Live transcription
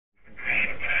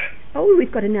Oh,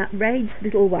 we've got an outraged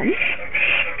little one.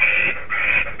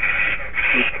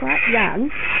 He's quite young.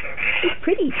 He's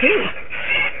pretty too.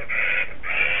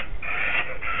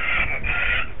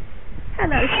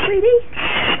 Hello, sweetie.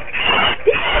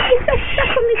 Did you get yourself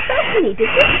stuck on this balcony, did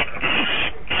you?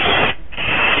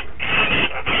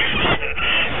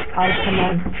 Oh, come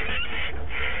on.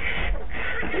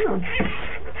 Come on.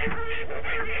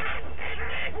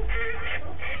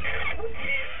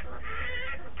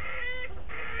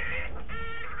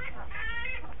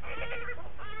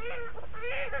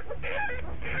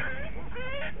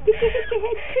 Did you hit your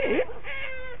head too?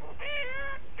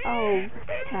 Oh,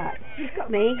 sweetheart, you've got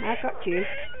me. I got you.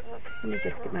 Let me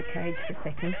just get my cage for a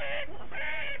second.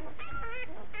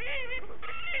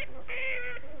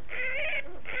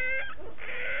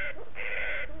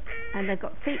 And they've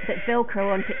got feet that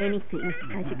velcro onto anything,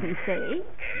 as you can see.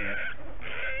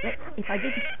 If I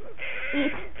give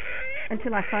it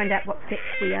until I find out what sex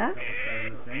we are.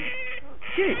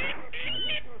 Juice.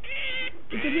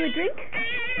 We give you a drink?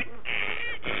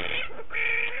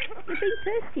 You've been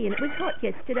thirsty, and it was hot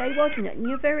yesterday, wasn't it? And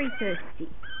you're very thirsty.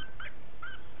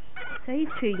 So he's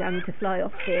too young to fly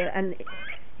off there, and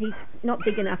he's not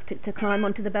big enough to climb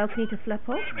onto the balcony to flap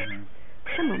off.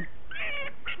 Come on.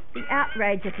 The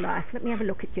outrage of life. Let me have a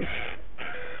look at you.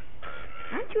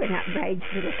 Aren't you an outraged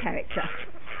little character?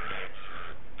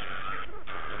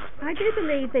 I do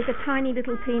believe there's a tiny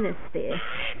little penis there.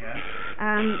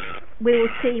 Yeah. We will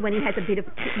see when he has a bit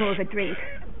more of a drink.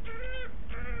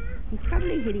 He's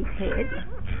probably hit his head.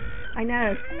 I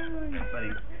know.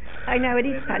 Funny. I know, it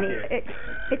is funny.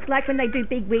 It's like when they do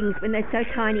big wings, when they're so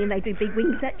tiny and they do big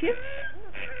wings at you.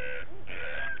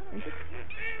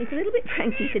 He's a little bit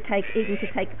cranky to take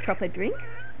a proper drink.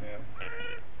 Yeah.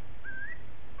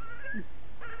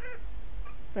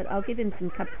 But I'll give him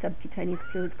some subcutaneous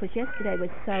fluids because yesterday was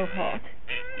so hot.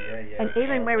 Yeah. And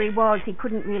even where he was, he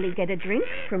couldn't really get a drink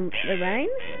from the rain.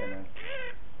 Yeah, no.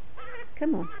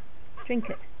 Come on, drink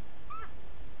it.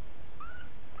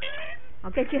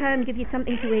 I'll get you home, give you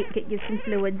something to eat, get you some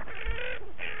fluids,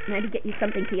 maybe get you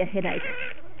something for your headache.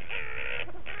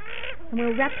 And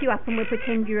we'll wrap you up and we'll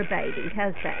pretend you're a baby.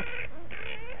 How's that?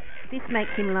 This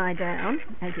makes him lie down,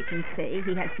 as you can see.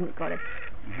 He hasn't got it.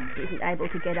 He isn't able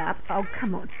to get up. Oh,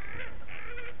 come on.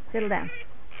 Settle down.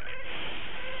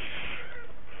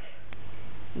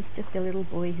 He's just a little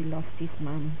boy who lost his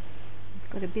mum.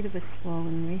 He's got a bit of a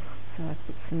swollen wrist, so I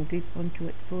put some goop onto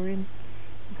it for him.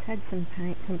 He's had some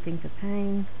pain, something for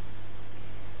pain.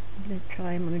 I'm going to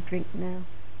try him on a drink now.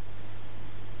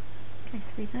 Okay,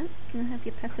 sweetheart, can I have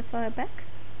your pacifier back?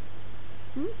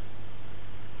 Come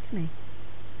here.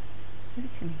 Give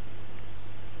it to me.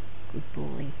 Good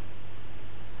boy.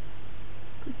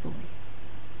 Good boy.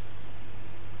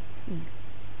 Here.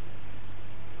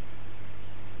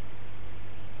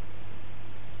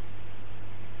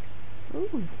 Oh,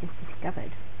 he's just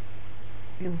discovered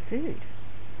little food.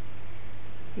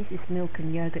 This is milk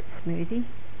and yogurt smoothie.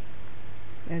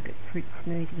 Yogurt fruit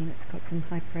smoothie, and it's got some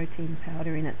high protein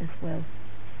powder in it as well.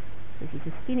 This is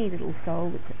a skinny little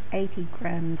soul that's 80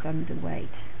 grams underweight.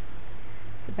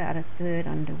 It's about a third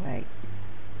underweight.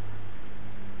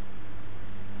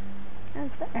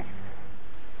 How's that?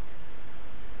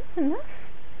 That's enough.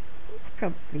 That's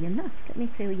probably enough. Let me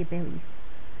feel your belly.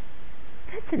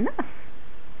 That's enough.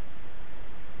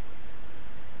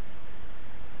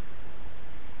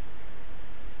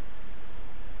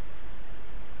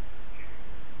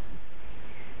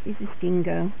 This is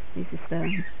Dingo. It's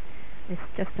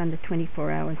just under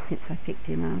 24 hours since I picked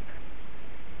him up.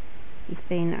 He's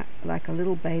been like a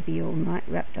little baby all night,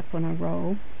 wrapped up on a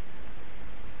roll.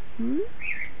 He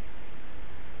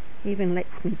even lets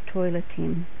me toilet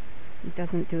him. He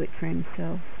doesn't do it for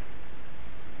himself.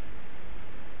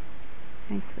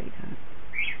 Hey, sweetheart.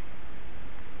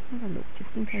 Have a look,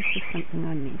 just in case there's something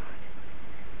I missed.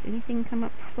 Did anything come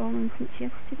up swollen since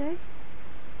yesterday?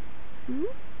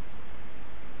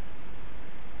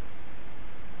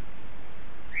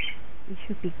 He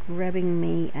should be grabbing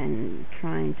me and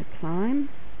trying to climb.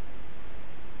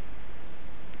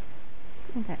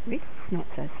 Well, that wrist's not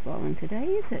so swollen today,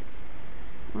 is it?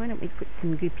 Why don't we put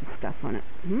some goopy stuff on it?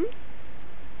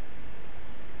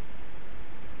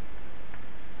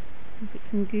 Put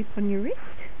some goop on your wrist.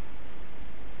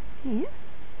 Here.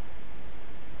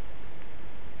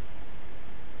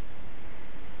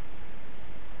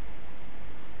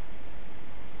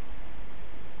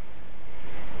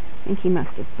 I think he must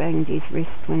have banged his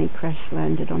wrist when he crash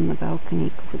landed on the balcony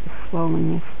because it was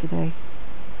swollen yesterday.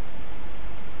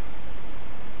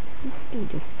 He's still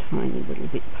just a tiny little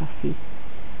bit puffy.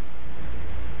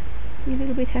 You a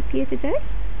little bit happier today?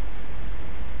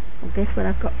 Well, guess what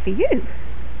I've got for you?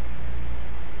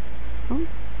 Tom.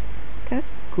 Go.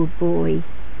 Good boy.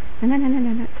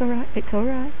 No, it's alright, it's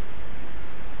alright.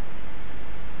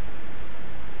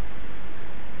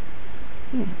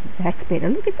 Yeah, that's better.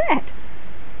 Look at that.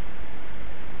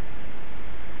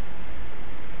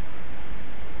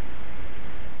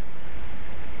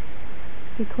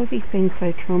 Because he's been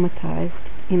so traumatised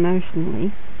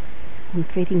emotionally, I'm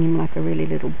feeding him like a really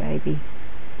little baby.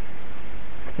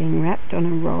 He's being wrapped on a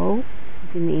roll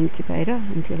in the incubator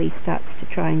until he starts to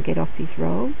try and get off his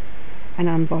roll, and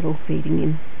I'm bottle feeding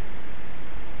him.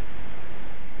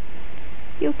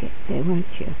 You'll get there, won't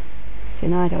you?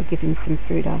 Tonight I'll give him some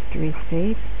food after his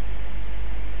feed.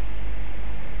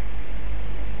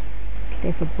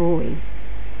 Clever boy.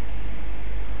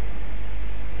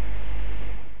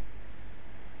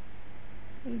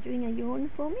 Are you doing a yawn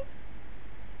for me?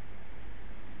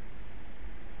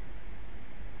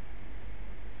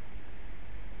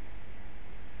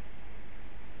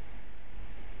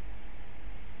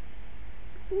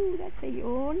 Ooh, that's a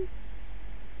yawn.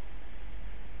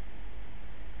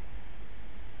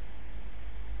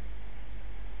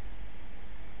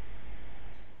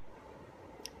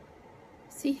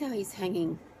 See how he's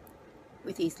hanging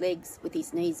with his legs, with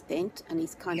his knees bent, and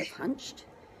he's kind of hunched?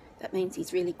 That means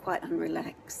he's really quite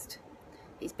unrelaxed.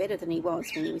 He's better than he was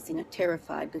when he was in a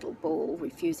terrified little ball,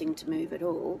 refusing to move at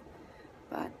all,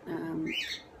 but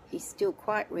he's still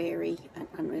quite wary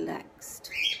and unrelaxed.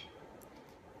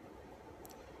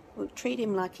 We'll treat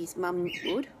him like his mum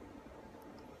would,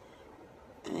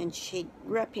 and she'd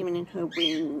wrap him in her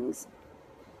wings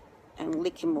and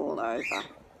lick him all over.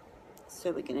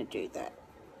 So we're going to do that.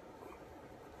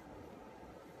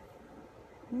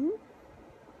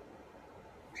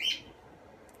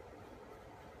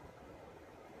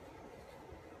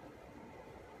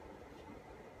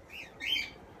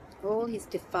 All his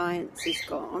defiance is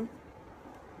gone.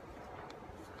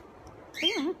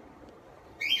 Yeah.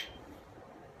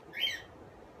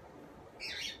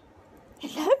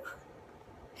 Hello?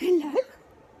 Hello?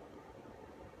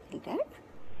 Hello?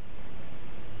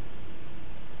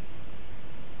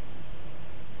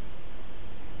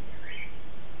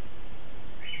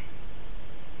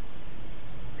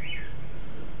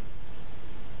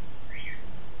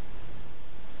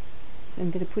 I'm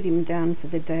going to put him down for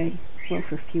the day, well,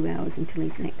 for a few hours until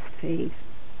his next feed.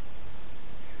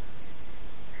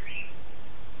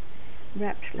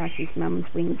 Wrapped like his mum's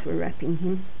wings were wrapping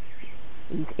him.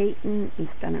 He's eaten, he's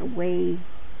done a wee.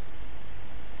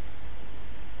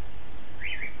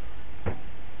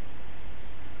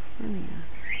 There we are.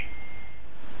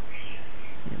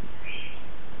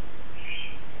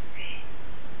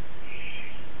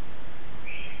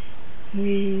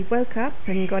 He woke up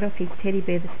and got off his teddy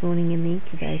bear this morning in the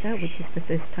incubator, which is the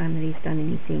first time that he's done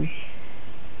anything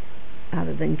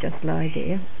other than just lie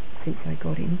there since I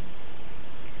got him.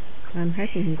 So I'm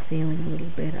hoping he's feeling a little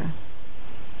better.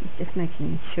 He's just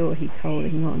making sure he's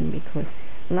holding on, because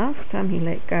last time he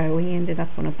let go he ended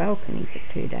up on a balcony for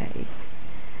 2 days.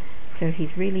 So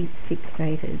he's really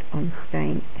fixated on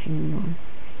hanging on.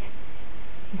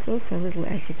 He's also a little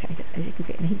agitated, as you can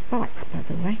see, and he bites, by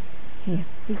the way. Here,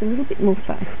 he's a little bit more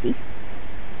feisty.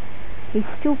 He's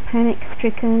still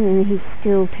panic-stricken and he's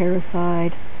still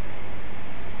terrified.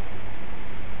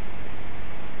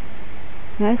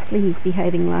 Mostly he's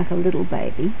behaving like a little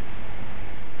baby.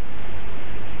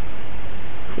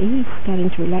 See, he's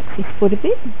starting to relax his foot a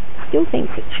bit. Still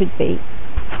thinks it should be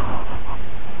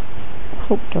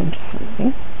hooked onto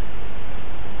something.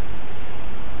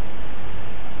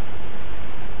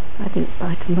 I think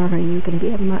by tomorrow you're going to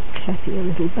be a much happier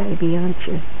little baby, aren't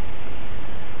you?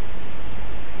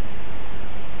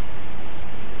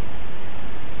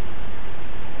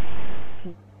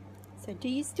 So do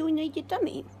you still need your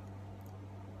dummy?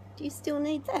 Do you still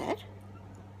need that?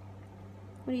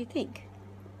 What do you think?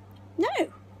 No?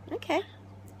 Okay.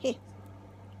 Here.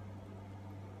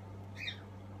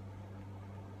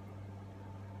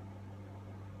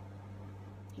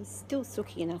 He's still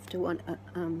sooky enough to want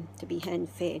to be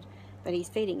hand-fed, but he's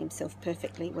feeding himself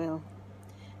perfectly well.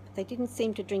 But they didn't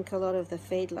seem to drink a lot of the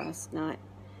feed last night,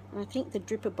 and I think the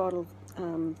dripper bottle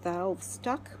valve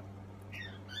stuck,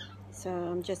 so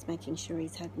I'm just making sure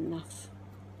he's had enough.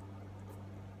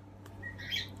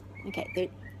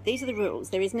 Okay, these are the rules.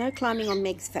 There is no climbing on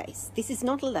Meg's face. This is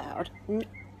not allowed.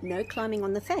 No climbing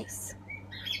on the face.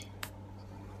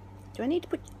 Do I need to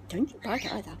put... Don't you bite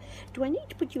either. Do I need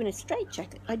to put you in a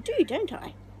straitjacket? I do, don't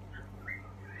I?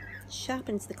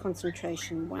 Sharpens the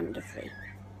concentration wonderfully.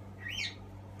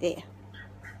 There.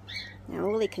 Now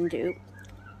all he can do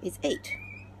is eat.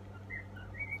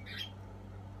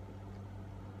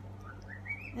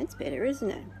 That's better,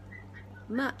 isn't it?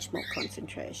 Much more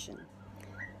concentration.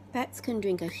 Bats can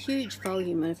drink a huge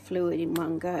volume of fluid in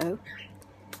one go.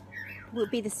 Will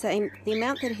be the same, the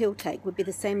amount that he'll take would be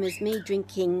the same as me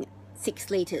drinking 6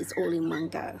 litres all in one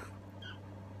go.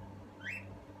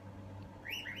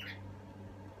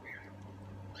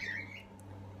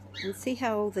 And see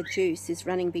how all the juice is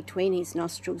running between his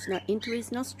nostrils, not into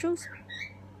his nostrils?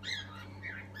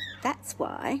 That's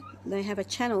why they have a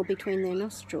channel between their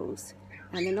nostrils,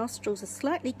 and the nostrils are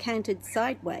slightly canted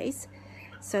sideways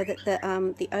so that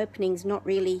the opening's not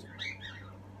really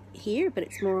here, but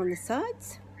it's more on the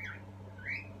sides.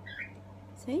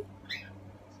 See?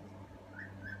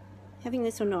 Having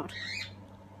this or not?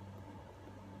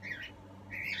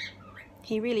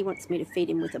 He really wants me to feed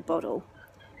him with a bottle,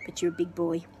 but you're a big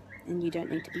boy and you don't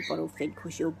need to be bottle fed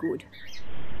because you're good.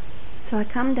 So I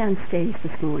come downstairs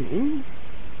this morning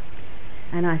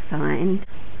and I find,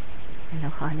 hello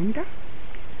Highlander,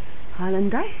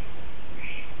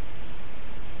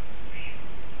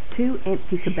 2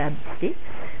 empty kebab sticks,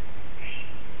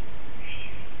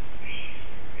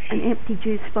 an empty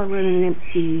juice bottle and an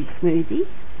empty smoothie,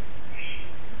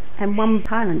 and 1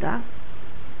 Highlander.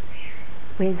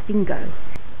 Where's Dingo?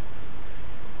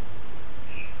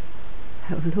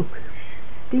 Oh look,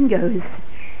 Dingo is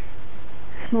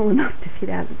small enough to fit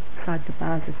outside the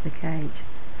bars of the cage.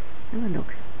 Oh look,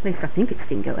 at least I think it's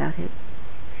Dingo out here.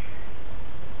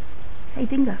 Hey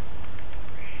Dingo.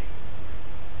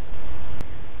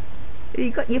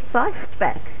 You got your feist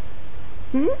back?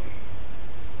 This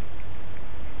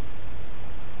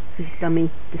dummy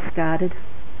discarded.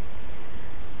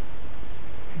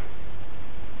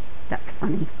 That's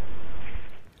funny.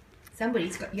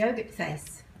 Somebody's got yogurt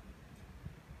face.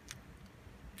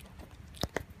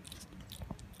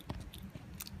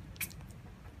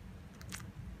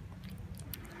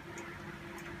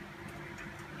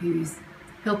 Who's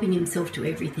helping himself to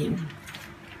everything.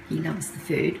 He loves the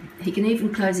food. He can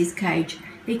even close his cage.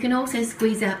 He can also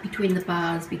squeeze out between the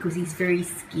bars because he's very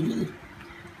skinny.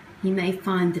 He may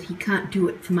find that he can't do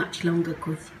it for much longer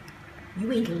because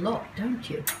you eat a lot, don't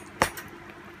you?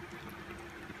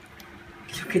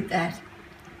 Look at that.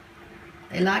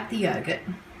 They like the yogurt.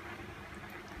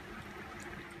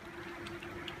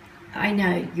 I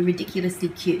know, you're ridiculously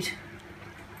cute.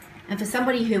 And for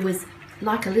somebody who was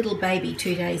like a little baby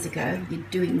 2 days ago, you're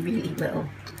doing really well.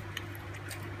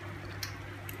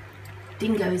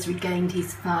 Dingo's regained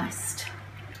his feist.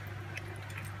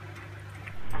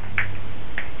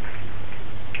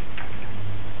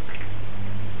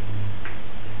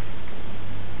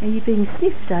 Are you being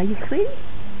sniffed, are you, sweetie?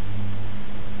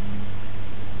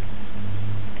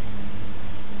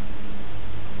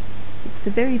 It's the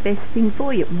very best thing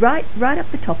for you. Right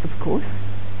up the top, of course.